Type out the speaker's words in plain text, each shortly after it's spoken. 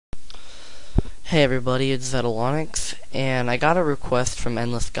Hey everybody, it's XYZetalonix, and I got a request from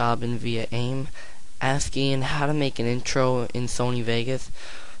EndlessGoblin via AIM asking how to make an intro in Sony Vegas.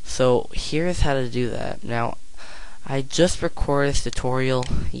 So here's how to do that. Now, I just recorded this tutorial,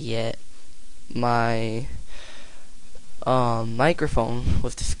 yet my microphone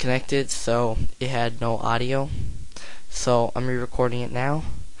was disconnected, so it had no audio. So I'm re-recording it now,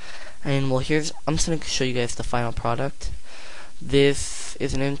 and well, I'm just gonna show you guys the final product. This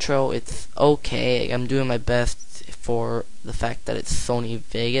is an intro. It's okay. I'm doing my best for the fact that it's Sony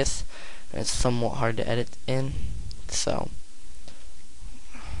Vegas and it's somewhat hard to edit in. So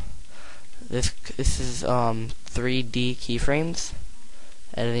this is 3D keyframes,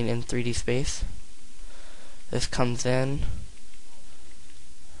 editing in 3D space. This comes in,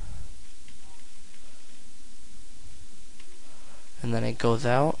 and then it goes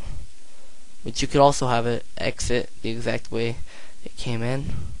out. But you could also have it exit the exact way it came in.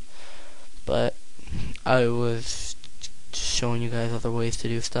 But I was just showing you guys other ways to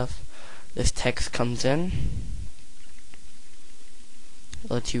do stuff. This text comes in,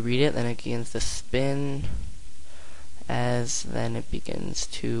 lets you read it, then it begins to spin as then it begins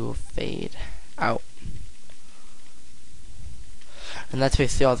to fade out. And that's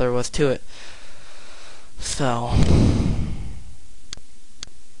basically all there was to it. So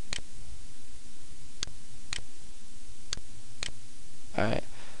alright,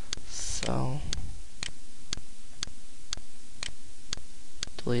 so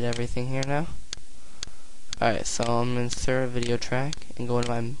delete everything here now. Alright, so I'm gonna insert a video track and go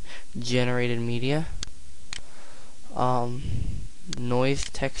into my generated media. Noise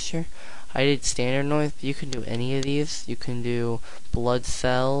texture. I did standard noise, but you can do any of these. You can do blood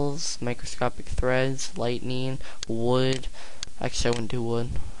cells, microscopic threads, lightning, wood. Actually, I wouldn't do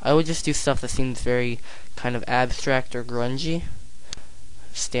wood. I would just do stuff that seems very kind of abstract or grungy.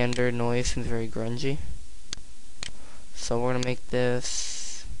 Standard noise seems very grungy. So we're gonna make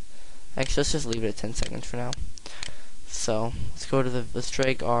this. Actually, let's just leave it at 10 seconds for now. So let's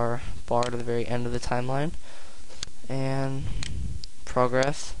drag our bar to the very end of the timeline and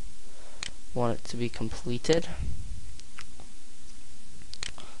progress. Want it to be completed.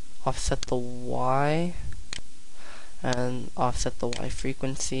 Offset the Y and offset the Y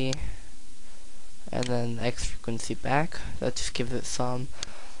frequency, and then the X frequency back. That just gives it some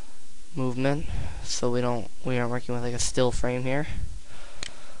movement, so we aren't working with like a still frame here.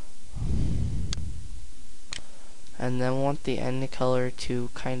 And then want the end color to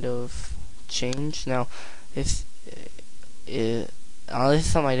kind of change. Now, this is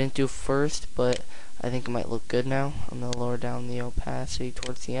something I didn't do first, but I think it might look good now. I'm gonna lower down the opacity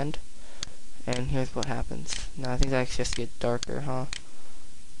towards the end, and here's what happens. Now I think that actually has to get darker, huh?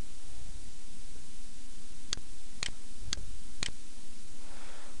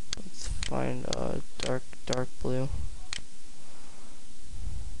 Let's find a dark blue.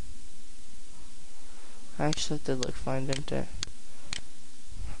 Actually, it did look fine, didn't it?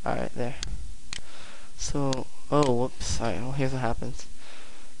 Alright, there. So, oh, whoops, sorry, well, here's what happens.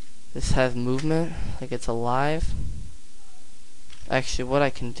 This has movement, like it's alive. Actually, what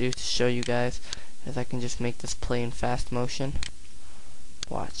I can do to show you guys is I can just make this play in fast motion.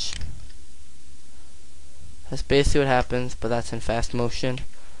 Watch. That's basically what happens, but that's in fast motion.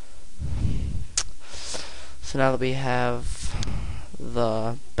 So now that we have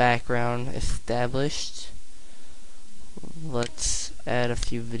the background established, let's add a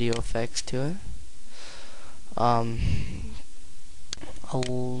few video effects to it.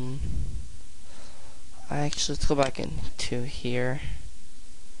 Actually, let's go back into here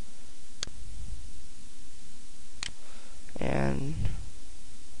and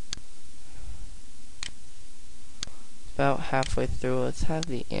about halfway through, let's have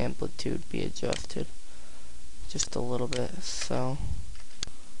the amplitude be adjusted just a little bit. So,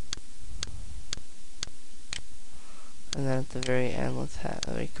 and then at the very end, let's have,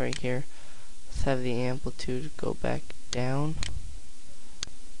 like right here, let's have the amplitude go back down.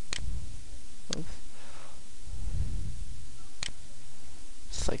 Oops.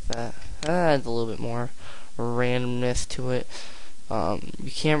 Just like that. That adds a little bit more randomness to it.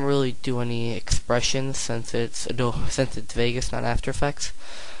 You can't really do any expressions since it's Vegas, not After Effects,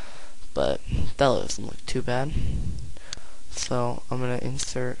 but that doesn't look too bad. So I'm gonna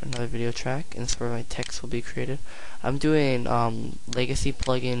insert another video track, and this is where my text will be created. I'm doing legacy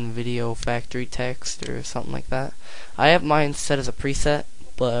plugin video factory text or something like that. I have mine set as a preset,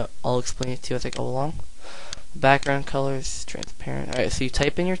 but I'll explain it to you as I go along. Background color is transparent. Alright, so you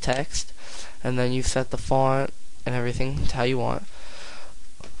type in your text, and then you set the font and everything to how you want.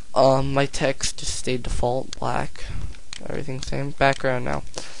 My text just stayed default black. Everything's same. Background now.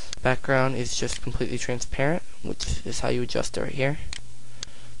 Background is just completely transparent, which is how you adjust it right here.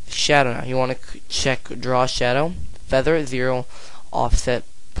 Shadow now. You want to check draw shadow, feather 0, offset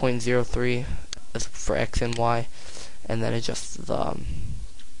 0.03 as for X and Y, and then adjust the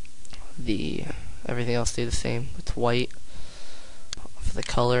everything else stay the same. It's white for the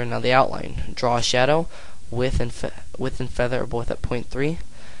color. Now the outline. Draw a shadow, width and feather are both at 0.3,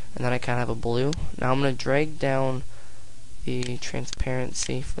 and then I kind of have a blue. Now I'm going to drag down the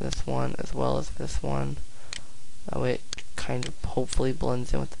transparency for this one as well as this one. That way it kind of hopefully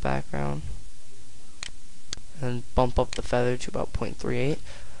blends in with the background. And bump up the feather to about 0.38.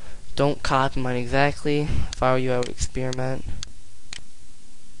 Don't copy mine exactly. If I were you, I would experiment.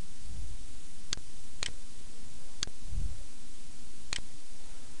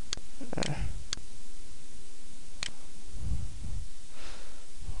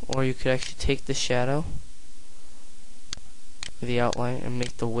 Or you could actually take the shadow, the outline, and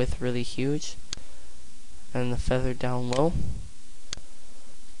make the width really huge and the feather down low,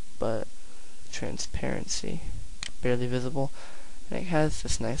 but transparency barely visible, and it has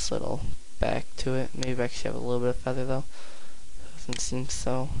this nice little back to it. Maybe I actually have a little bit of feather though. Doesn't seem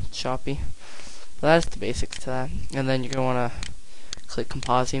so choppy. But that's the basics to that. And then you're going to want to click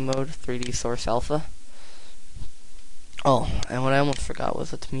compositing mode, 3D source alpha. Oh, and what I almost forgot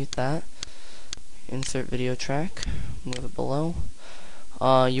was to mute that. Insert video track, move it below.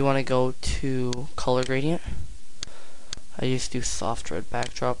 You want to go to color gradient. I used to do soft red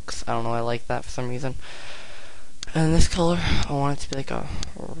backdrop because I don't know, I like that for some reason. And this color, I want it to be like a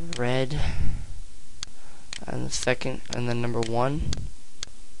red. And the second, and then number 1,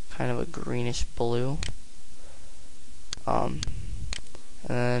 kind of a greenish blue.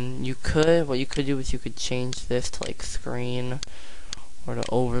 And then what you could do is you could change this to like screen or to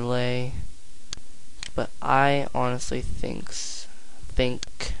overlay. But I honestly thinks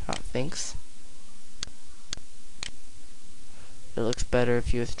it looks better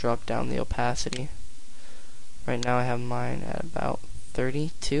if you just drop down the opacity. Right now I have mine at about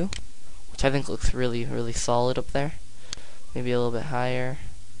 32, which I think looks really, really solid up there. Maybe a little bit higher.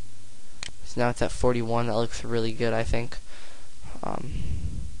 So now it's at 41. That looks really good, I think.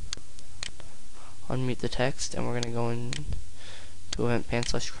 Unmute the text, and we're gonna go into event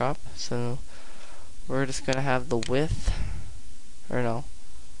pan/crop. So we're just gonna have the width, or no,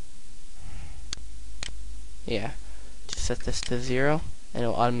 yeah, just set this to 0, and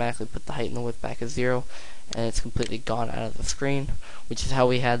it'll automatically put the height and the width back at 0, and it's completely gone out of the screen, which is how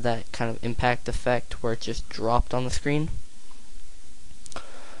we had that kind of impact effect where it just dropped on the screen.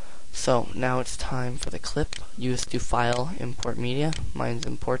 So now it's time for the clip. You just do file, import media. Mine's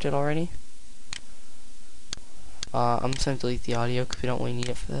imported already. I'm just going to delete the audio because we don't really need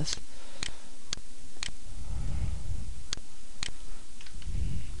it for this.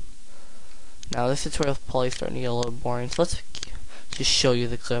 Now this tutorial is probably starting to get a little boring, so let's just show you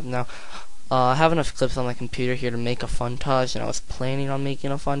the clip. Now, I have enough clips on my computer here to make a funtage, and I was planning on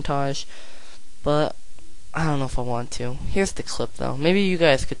making a funtage, but I don't know if I want to. Here's the clip though. Maybe you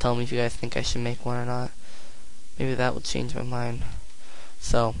guys could tell me if you guys think I should make one or not. Maybe that will change my mind.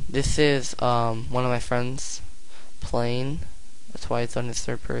 So, this is one of my friends playing. That's why it's on his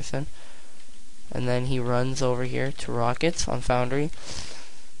third person. And then he runs over here to rockets on Foundry,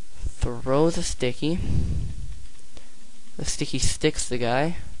 throws a sticky. The sticky sticks the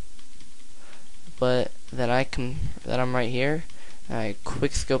guy, but then I'm right here, and I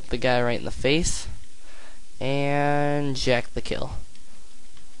quick scope the guy right in the face and jack the kill,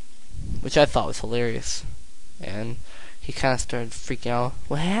 which I thought was hilarious. And he kind of started freaking out.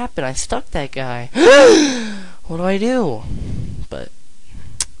 What happened? I stuck that guy. What do I do? But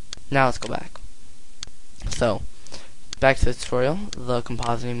now let's go back. So back to the tutorial, the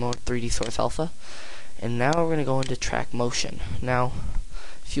compositing mode, 3D source alpha, and now we're going to go into track motion. Now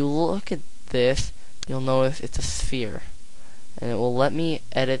if you look at this, you'll notice it's a sphere, and it will let me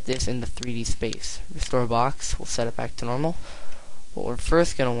edit this into 3D space. Restore box, we'll set it back to normal. What we're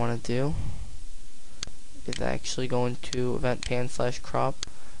first going to want to do is actually go into event pan/crop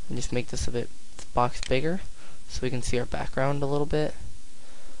and just make this box bigger so we can see our background a little bit.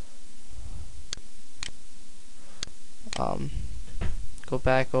 Go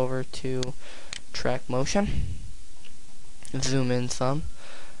back over to track motion, zoom in some,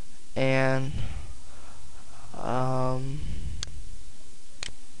 and I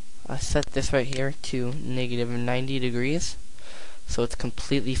set this right here to -90 degrees, so it's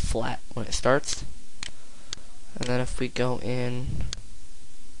completely flat when it starts. And then if we go in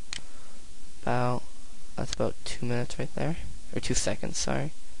that's about 2 minutes right there, or 2 seconds,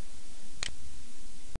 sorry.